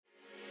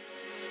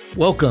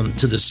Welcome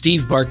to the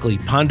Steve Barkley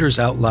Ponders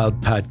Out Loud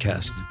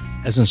podcast.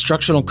 As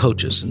instructional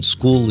coaches and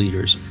school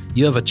leaders,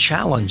 you have a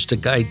challenge to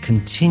guide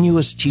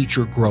continuous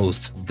teacher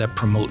growth that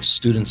promotes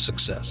student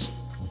success.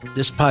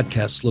 This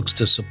podcast looks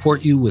to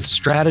support you with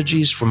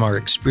strategies from our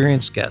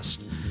experienced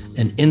guests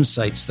and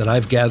insights that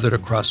I've gathered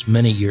across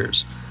many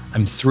years.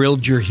 I'm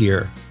thrilled you're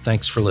here.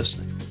 Thanks for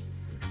listening.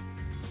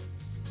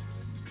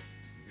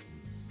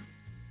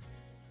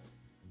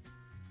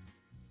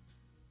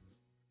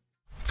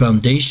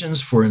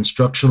 Foundations for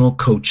Instructional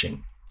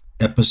Coaching,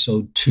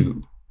 Episode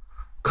 2,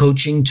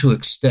 Coaching to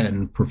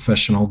Extend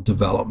Professional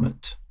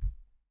Development.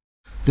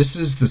 This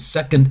is the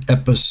second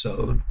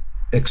episode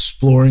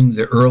exploring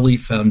the early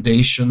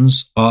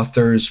foundations,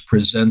 authors,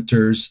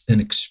 presenters,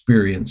 and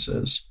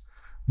experiences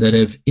that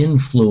have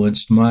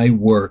influenced my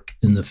work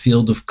in the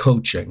field of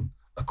coaching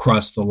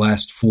across the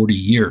last 40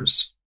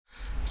 years.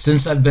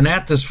 Since I've been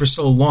at this for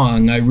so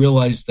long, I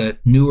realized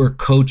that newer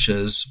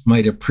coaches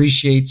might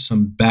appreciate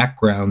some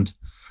background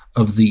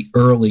of the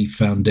early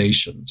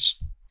foundations.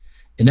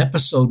 In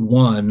episode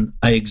 1,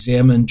 I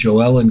examined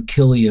Joel and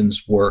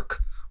Killian's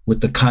work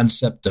with the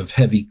concept of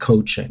heavy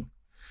coaching.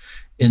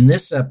 In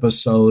this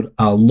episode,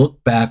 I'll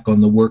look back on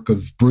the work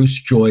of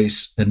Bruce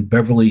Joyce and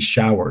Beverly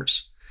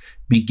Showers,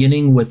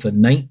 beginning with a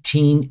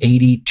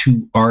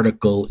 1982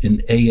 article in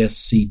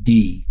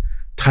ASCD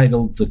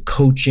titled The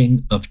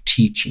Coaching of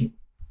Teaching.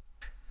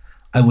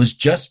 I was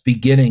just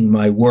beginning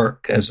my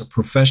work as a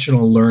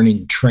professional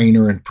learning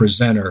trainer and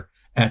presenter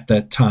at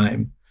that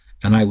time,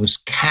 and I was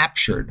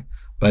captured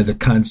by the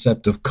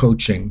concept of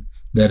coaching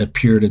that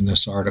appeared in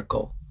this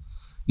article.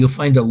 You'll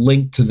find a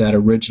link to that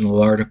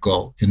original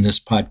article in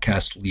this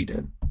podcast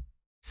lead-in.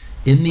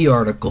 In the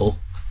article,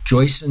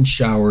 Joyce and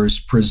Showers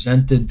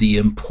presented the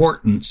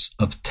importance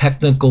of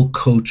technical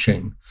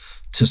coaching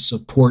to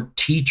support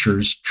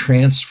teachers'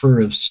 transfer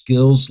of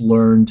skills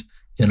learned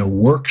in a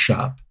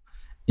workshop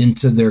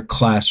into their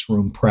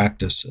classroom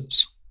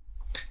practices.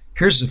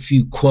 Here's a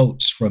few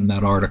quotes from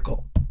that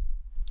article.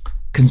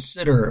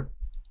 Consider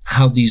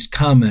how these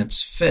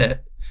comments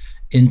fit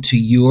into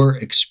your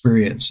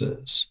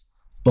experiences,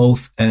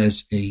 both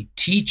as a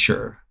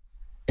teacher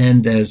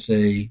and as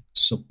a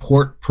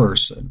support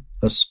person,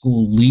 a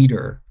school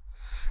leader,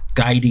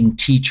 guiding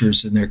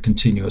teachers in their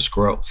continuous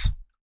growth.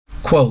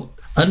 Quote,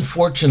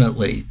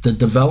 unfortunately, the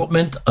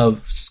development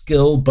of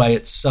skill by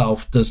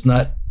itself does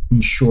not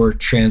ensure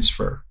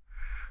transfer.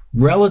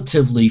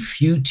 Relatively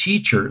few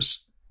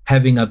teachers,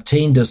 having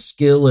obtained a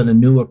skill in a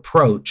new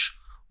approach,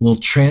 will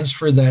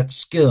transfer that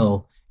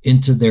skill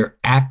into their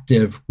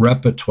active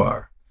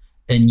repertoire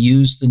and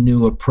use the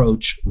new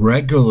approach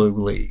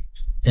regularly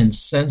and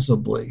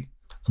sensibly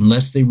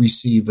unless they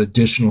receive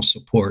additional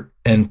support,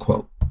 end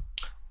quote.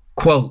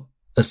 Quote,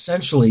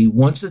 essentially,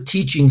 once a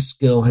teaching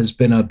skill has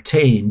been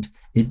obtained,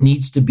 it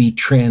needs to be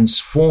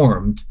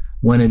transformed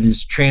when it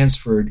is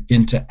transferred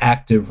into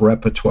active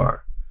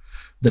repertoire.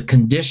 The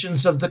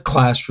conditions of the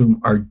classroom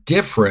are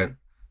different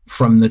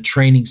from the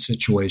training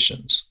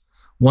situations.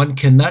 One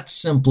cannot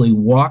simply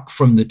walk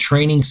from the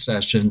training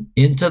session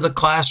into the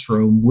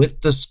classroom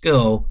with the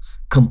skill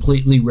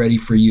completely ready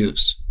for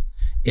use.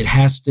 It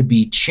has to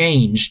be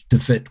changed to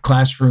fit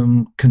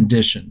classroom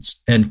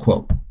conditions, end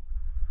quote.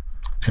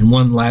 And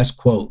one last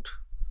quote,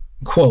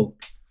 quote,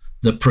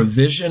 the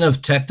provision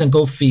of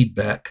technical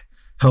feedback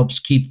helps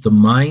keep the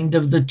mind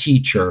of the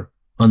teacher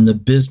on the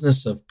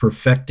business of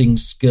perfecting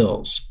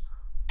skills,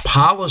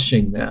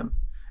 polishing them,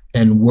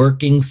 and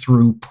working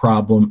through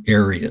problem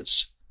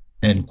areas,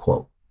 end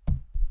quote.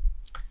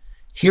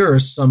 Here are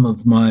some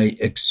of my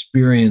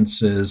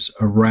experiences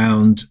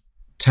around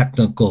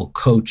technical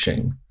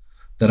coaching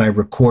that I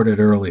recorded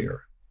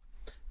earlier.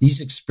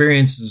 These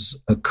experiences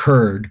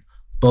occurred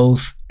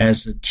both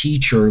as a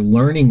teacher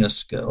learning a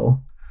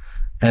skill,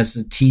 as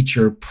a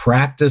teacher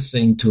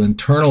practicing to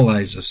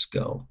internalize a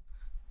skill,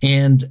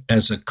 and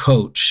as a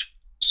coach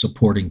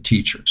supporting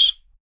teachers.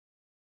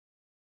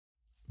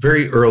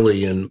 Very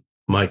early in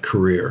my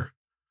career,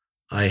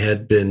 I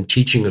had been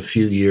teaching a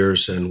few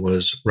years and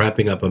was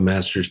wrapping up a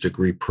master's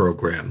degree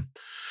program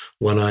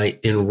when I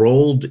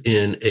enrolled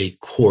in a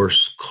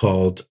course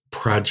called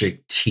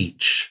Project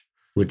Teach,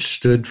 which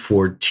stood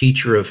for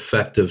Teacher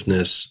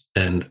Effectiveness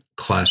and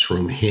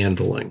Classroom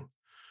Handling.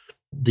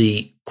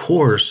 The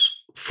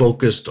course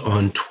focused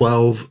on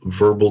 12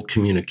 verbal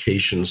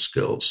communication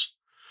skills,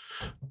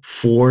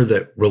 4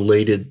 that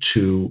related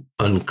to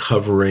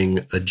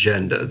uncovering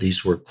agenda.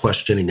 These were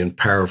questioning and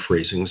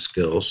paraphrasing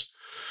skills.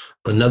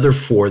 Another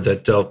 4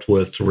 that dealt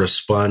with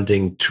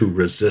responding to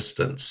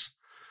resistance.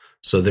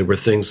 So there were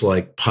things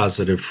like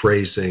positive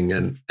phrasing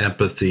and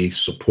empathy,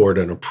 support,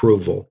 and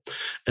approval.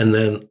 And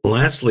then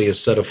lastly, a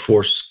set of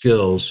 4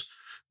 skills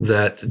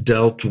that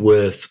dealt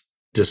with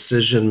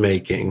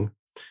decision-making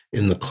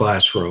in the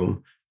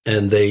classroom.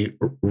 And they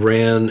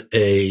ran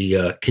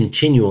a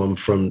continuum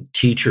from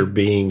teacher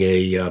being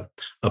a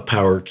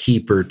power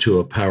keeper to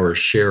a power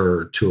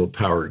sharer to a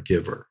power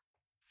giver.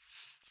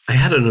 I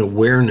had an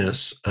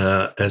awareness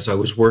as I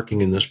was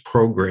working in this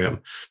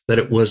program that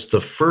it was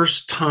the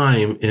first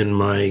time in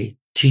my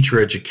teacher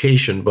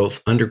education,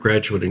 both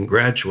undergraduate and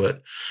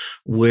graduate,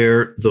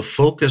 where the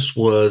focus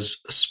was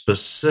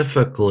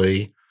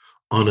specifically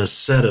on a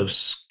set of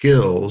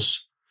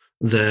skills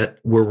that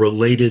were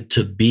related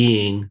to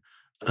being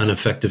an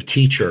effective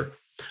teacher.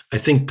 I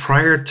think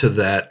prior to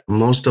that,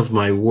 most of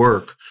my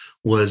work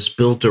was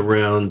built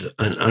around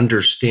an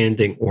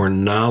understanding or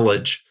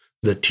knowledge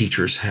that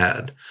teachers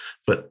had.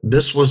 But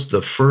this was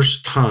the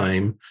first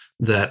time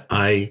that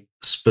I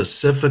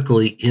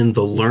specifically in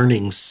the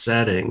learning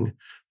setting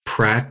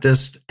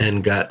practiced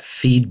and got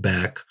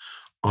feedback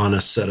on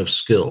a set of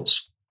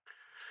skills.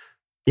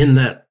 In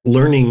that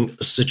learning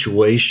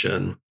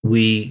situation,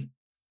 we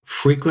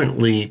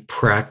frequently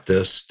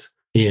practiced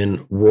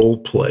in role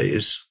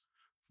plays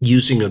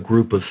using a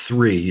group of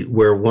three,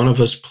 where one of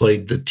us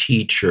played the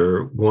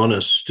teacher, one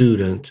a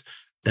student,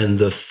 and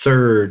the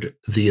third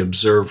the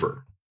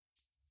observer.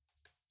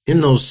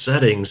 In those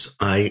settings,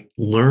 I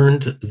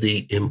learned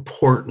the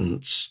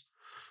importance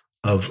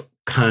of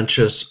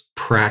conscious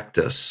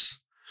practice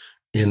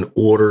in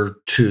order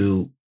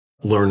to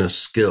learn a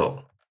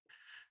skill.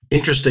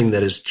 Interesting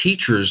that as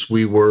teachers,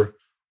 we were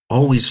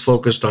always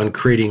focused on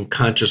creating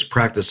conscious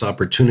practice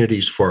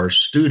opportunities for our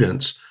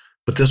students,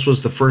 but this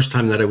was the first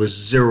time that I was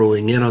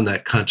zeroing in on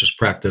that conscious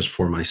practice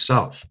for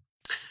myself.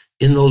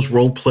 In those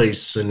role play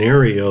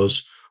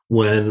scenarios,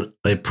 when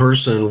a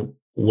person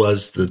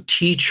was the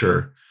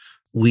teacher,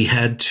 we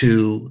had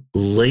to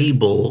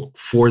label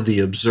for the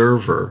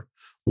observer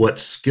what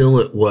skill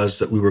it was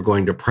that we were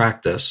going to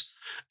practice.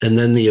 And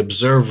then the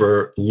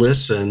observer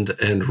listened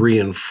and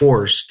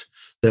reinforced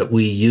that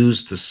we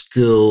used the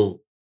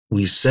skill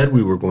we said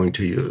we were going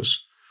to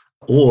use,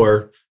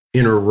 or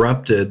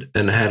interrupted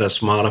and had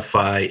us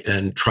modify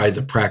and try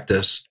the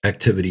practice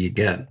activity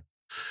again.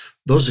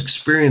 Those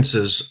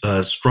experiences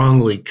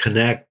strongly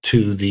connect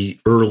to the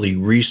early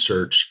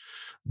research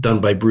done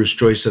by Bruce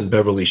Joyce and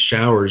Beverly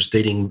Showers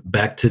dating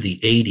back to the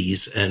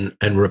 80s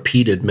and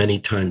repeated many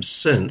times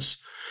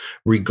since,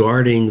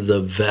 regarding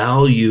the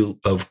value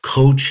of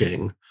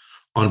coaching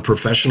on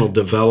professional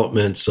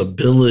development's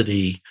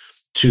ability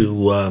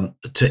to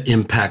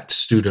impact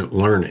student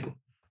learning.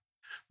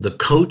 The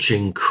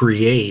coaching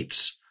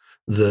creates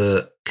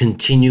the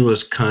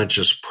continuous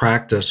conscious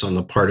practice on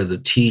the part of the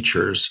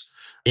teachers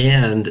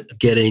and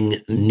getting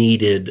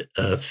needed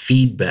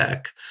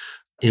feedback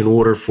in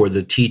order for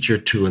the teacher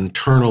to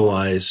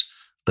internalize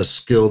a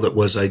skill that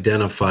was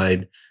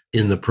identified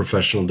in the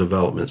professional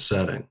development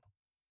setting.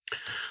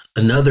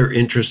 Another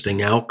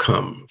interesting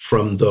outcome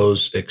from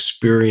those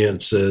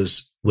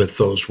experiences with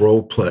those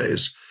role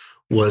plays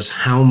was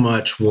how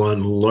much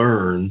one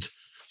learned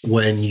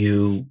when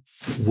you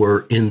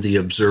were in the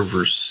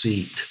observer's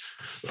seat.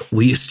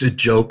 We used to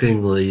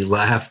jokingly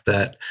laugh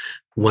that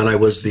when I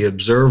was the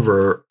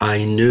observer,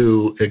 I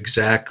knew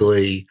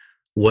exactly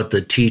what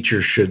the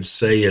teacher should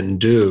say and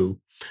do.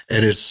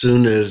 And as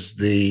soon as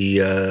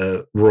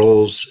the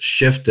roles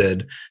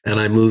shifted and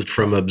I moved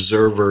from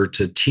observer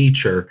to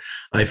teacher,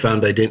 I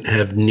found I didn't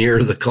have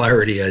near the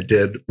clarity I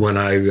did when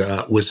I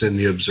was in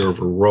the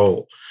observer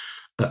role.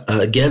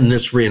 Again,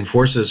 this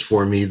reinforces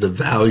for me the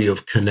value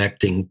of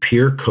connecting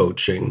peer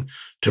coaching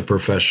to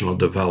professional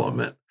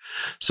development.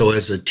 So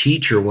as a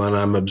teacher, when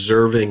I'm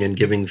observing and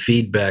giving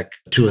feedback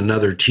to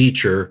another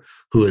teacher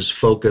who is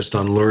focused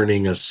on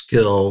learning a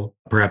skill,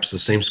 perhaps the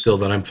same skill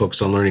that I'm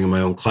focused on learning in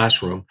my own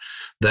classroom,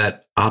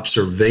 that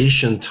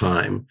observation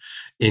time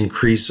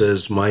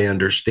increases my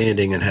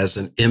understanding and has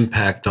an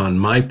impact on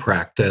my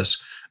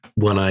practice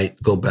when I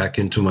go back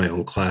into my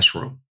own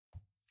classroom.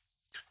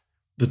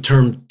 The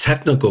term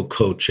technical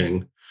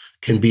coaching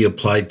can be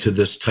applied to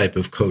this type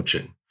of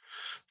coaching.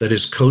 That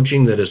is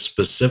coaching that is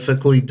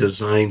specifically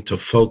designed to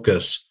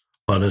focus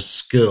on a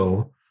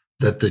skill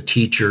that the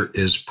teacher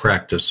is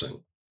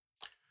practicing.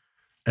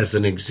 As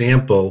an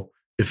example,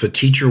 if a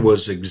teacher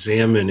was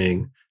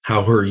examining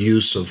how her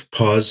use of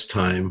pause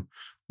time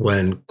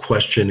when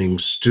questioning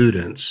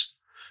students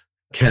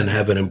can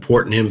have an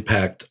important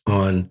impact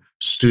on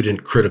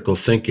student critical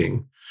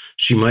thinking,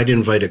 she might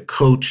invite a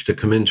coach to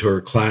come into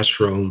her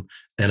classroom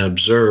and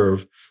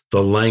observe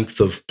the length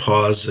of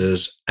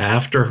pauses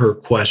after her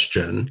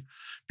question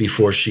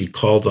before she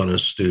called on a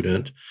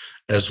student,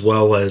 as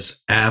well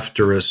as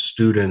after a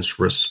student's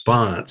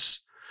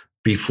response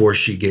before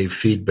she gave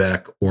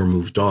feedback or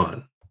moved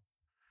on.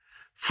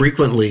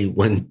 Frequently,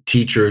 when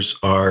teachers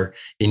are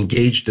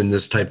engaged in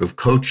this type of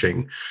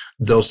coaching,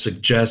 they'll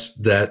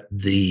suggest that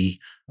the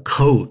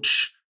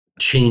coach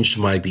changed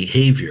my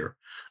behavior.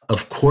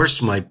 Of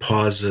course, my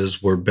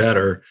pauses were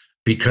better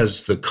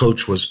because the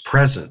coach was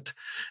present.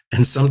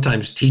 And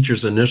sometimes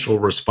teachers' initial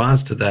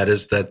response to that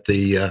is that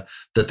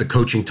the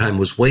coaching time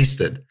was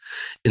wasted,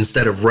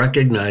 instead of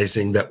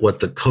recognizing that what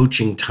the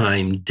coaching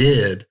time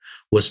did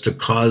was to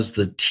cause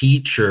the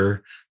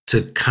teacher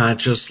to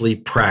consciously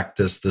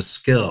practice the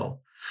skill.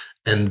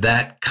 And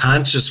that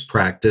conscious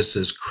practice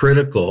is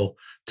critical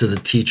to the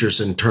teacher's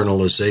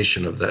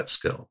internalization of that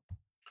skill.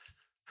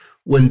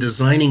 When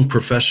designing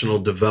professional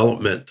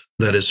development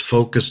that is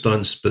focused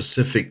on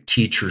specific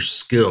teacher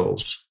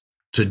skills,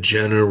 to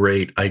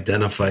generate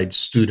identified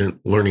student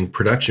learning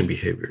production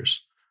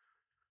behaviors.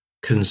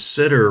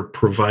 Consider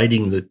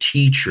providing the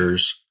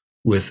teachers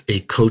with a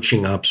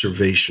coaching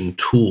observation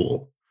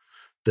tool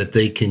that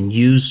they can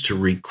use to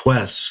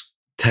request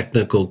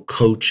technical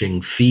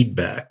coaching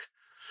feedback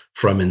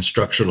from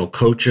instructional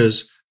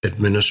coaches,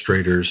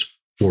 administrators,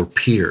 or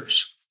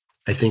peers.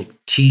 I think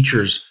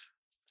teachers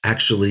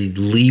actually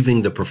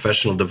leaving the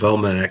professional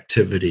development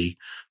activity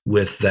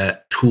with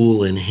that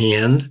tool in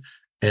hand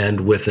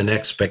and with an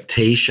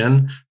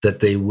expectation that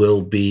they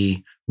will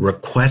be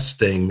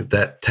requesting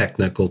that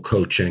technical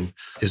coaching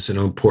is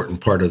an important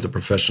part of the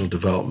professional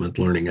development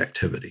learning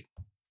activity.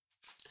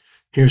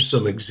 Here's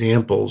some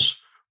examples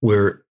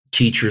where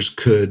teachers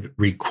could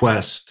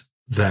request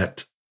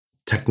that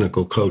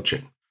technical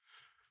coaching.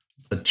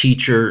 A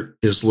teacher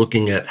is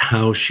looking at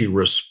how she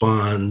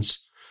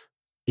responds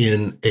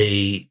in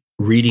a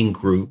reading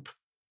group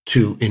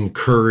to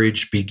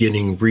encourage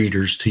beginning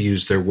readers to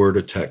use their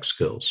word-of-text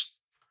skills.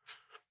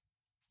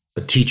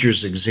 A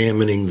teacher's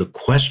examining the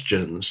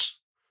questions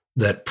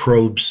that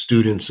probe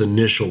students'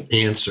 initial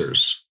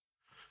answers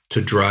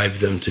to drive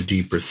them to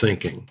deeper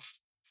thinking.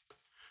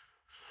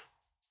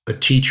 A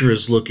teacher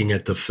is looking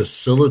at the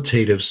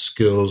facilitative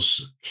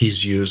skills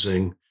he's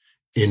using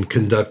in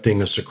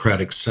conducting a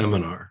Socratic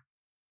seminar.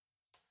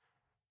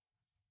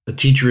 A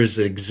teacher is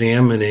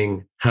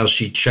examining how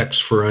she checks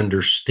for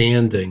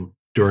understanding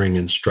during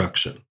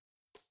instruction.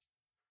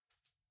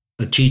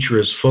 A teacher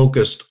is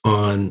focused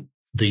on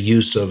the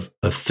use of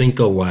a think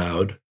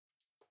aloud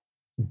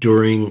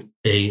during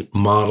a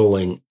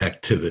modeling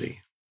activity.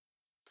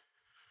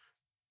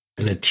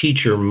 And a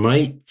teacher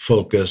might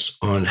focus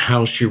on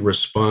how she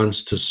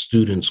responds to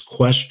students'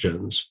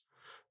 questions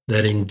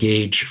that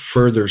engage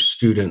further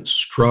student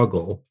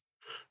struggle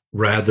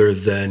rather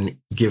than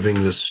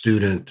giving the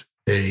student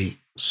a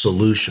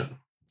solution.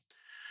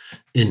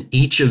 In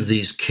each of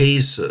these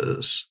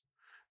cases,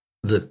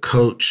 the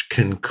coach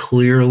can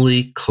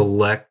clearly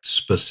collect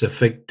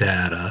specific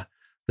data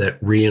that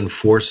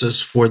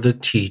reinforces for the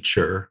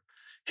teacher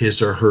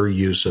his or her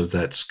use of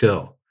that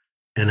skill.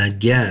 And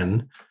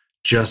again,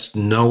 just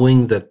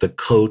knowing that the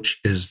coach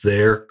is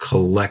there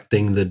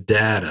collecting the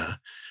data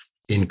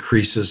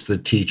increases the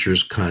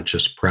teacher's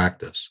conscious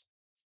practice.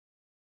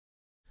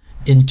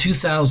 In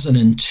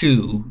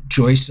 2002,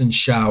 Joyce and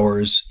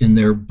Showers, in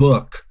their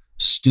book,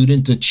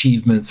 Student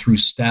Achievement Through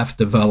Staff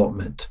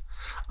Development,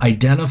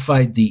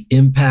 identified the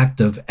impact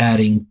of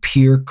adding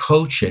peer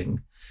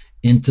coaching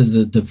into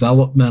the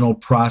developmental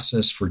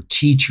process for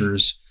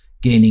teachers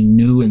gaining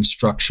new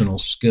instructional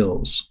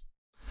skills.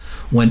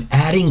 When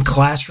adding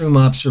classroom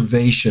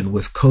observation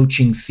with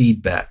coaching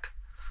feedback,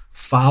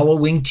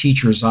 following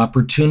teachers'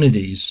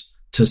 opportunities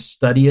to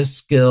study a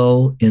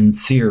skill in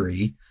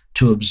theory,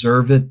 to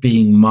observe it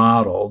being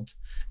modeled,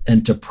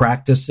 and to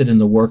practice it in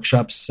the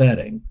workshop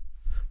setting,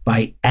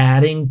 by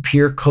adding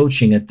peer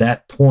coaching at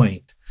that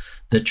point,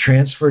 the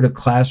transfer to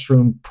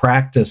classroom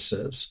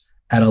practices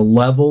at a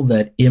level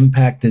that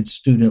impacted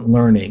student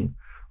learning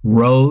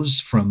rose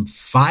from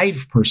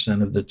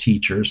 5% of the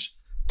teachers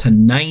to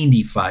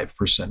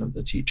 95% of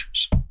the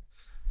teachers.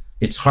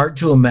 It's hard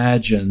to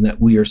imagine that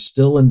we are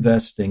still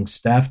investing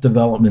staff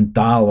development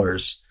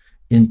dollars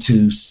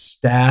into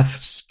staff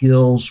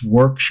skills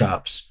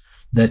workshops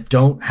that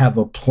don't have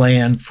a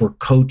plan for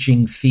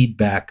coaching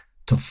feedback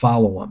to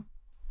follow them.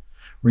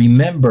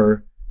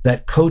 Remember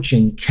that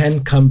coaching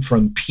can come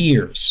from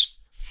peers,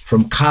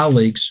 from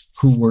colleagues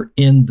who were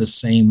in the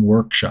same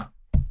workshop.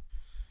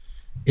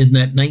 In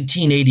that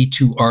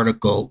 1982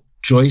 article,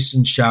 Joyce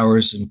and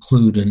Showers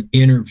include an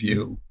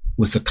interview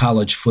with a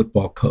college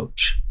football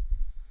coach.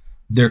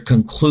 Their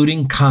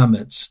concluding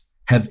comments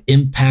have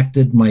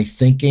impacted my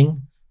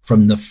thinking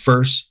from the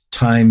first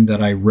time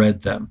that I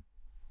read them.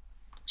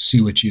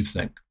 See what you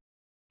think.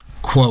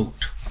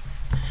 Quote,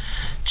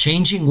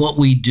 changing what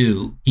we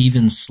do,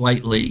 even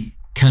slightly,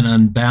 can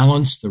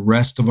unbalance the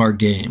rest of our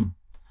game.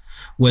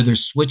 Whether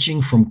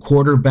switching from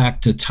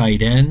quarterback to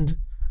tight end,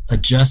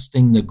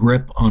 adjusting the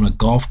grip on a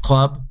golf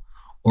club,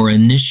 or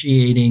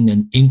initiating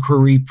an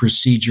inquiry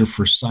procedure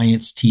for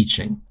science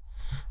teaching,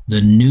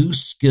 the new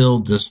skill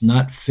does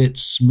not fit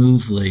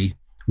smoothly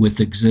with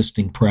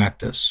existing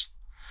practice.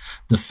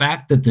 The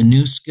fact that the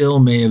new skill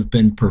may have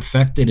been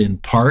perfected in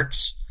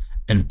parts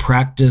and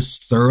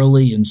practiced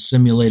thoroughly in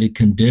simulated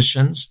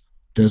conditions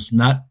does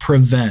not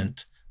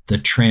prevent the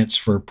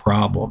transfer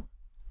problem.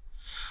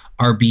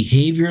 Our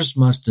behaviors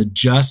must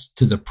adjust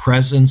to the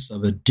presence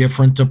of a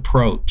different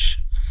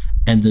approach,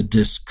 and the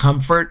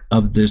discomfort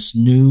of this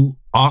new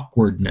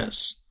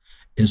awkwardness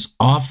is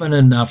often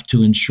enough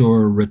to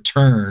ensure a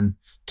return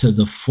to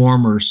the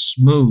former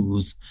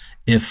smooth,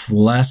 if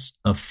less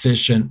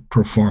efficient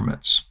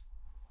performance.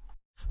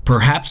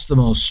 Perhaps the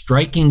most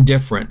striking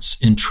difference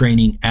in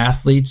training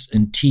athletes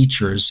and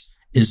teachers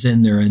is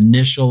in their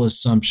initial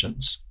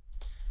assumptions.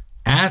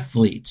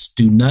 Athletes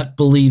do not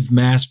believe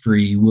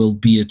mastery will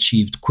be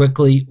achieved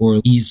quickly or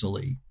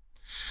easily.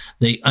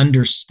 They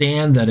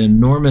understand that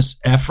enormous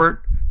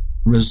effort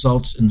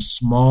results in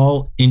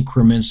small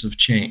increments of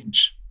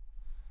change.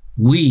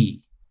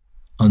 We,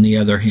 on the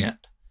other hand,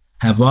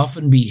 have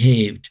often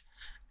behaved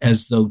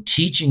as though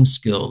teaching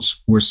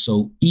skills were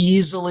so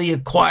easily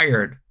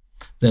acquired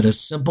that a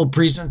simple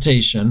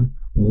presentation,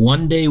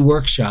 one-day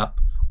workshop,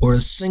 or a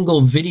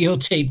single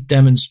videotape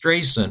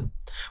demonstration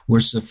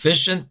were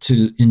sufficient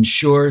to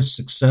ensure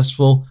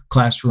successful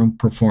classroom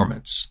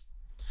performance.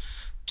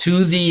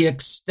 To the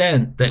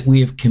extent that we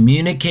have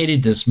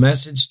communicated this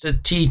message to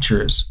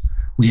teachers,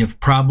 we have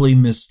probably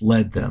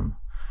misled them.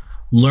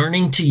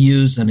 Learning to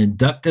use an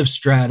inductive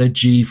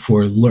strategy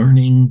for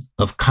learning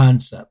of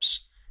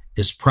concepts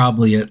is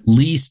probably at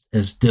least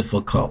as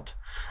difficult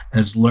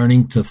as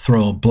learning to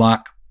throw a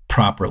block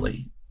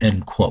properly,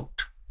 end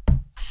quote.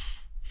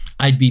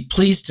 I'd be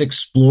pleased to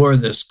explore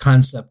this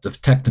concept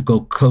of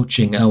technical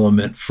coaching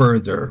element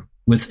further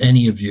with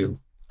any of you,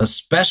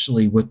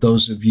 especially with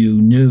those of you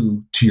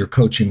new to your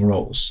coaching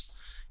roles.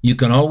 You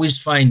can always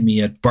find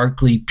me at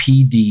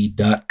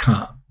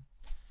barclaypd.com.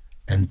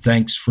 And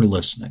thanks for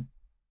listening.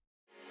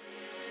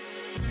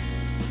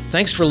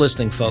 Thanks for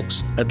listening,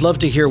 folks. I'd love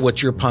to hear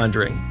what you're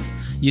pondering.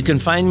 You can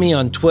find me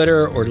on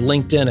Twitter or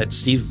LinkedIn at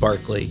Steve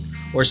Barclay,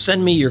 or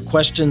send me your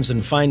questions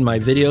and find my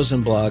videos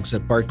and blogs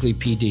at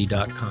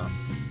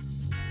barclaypd.com.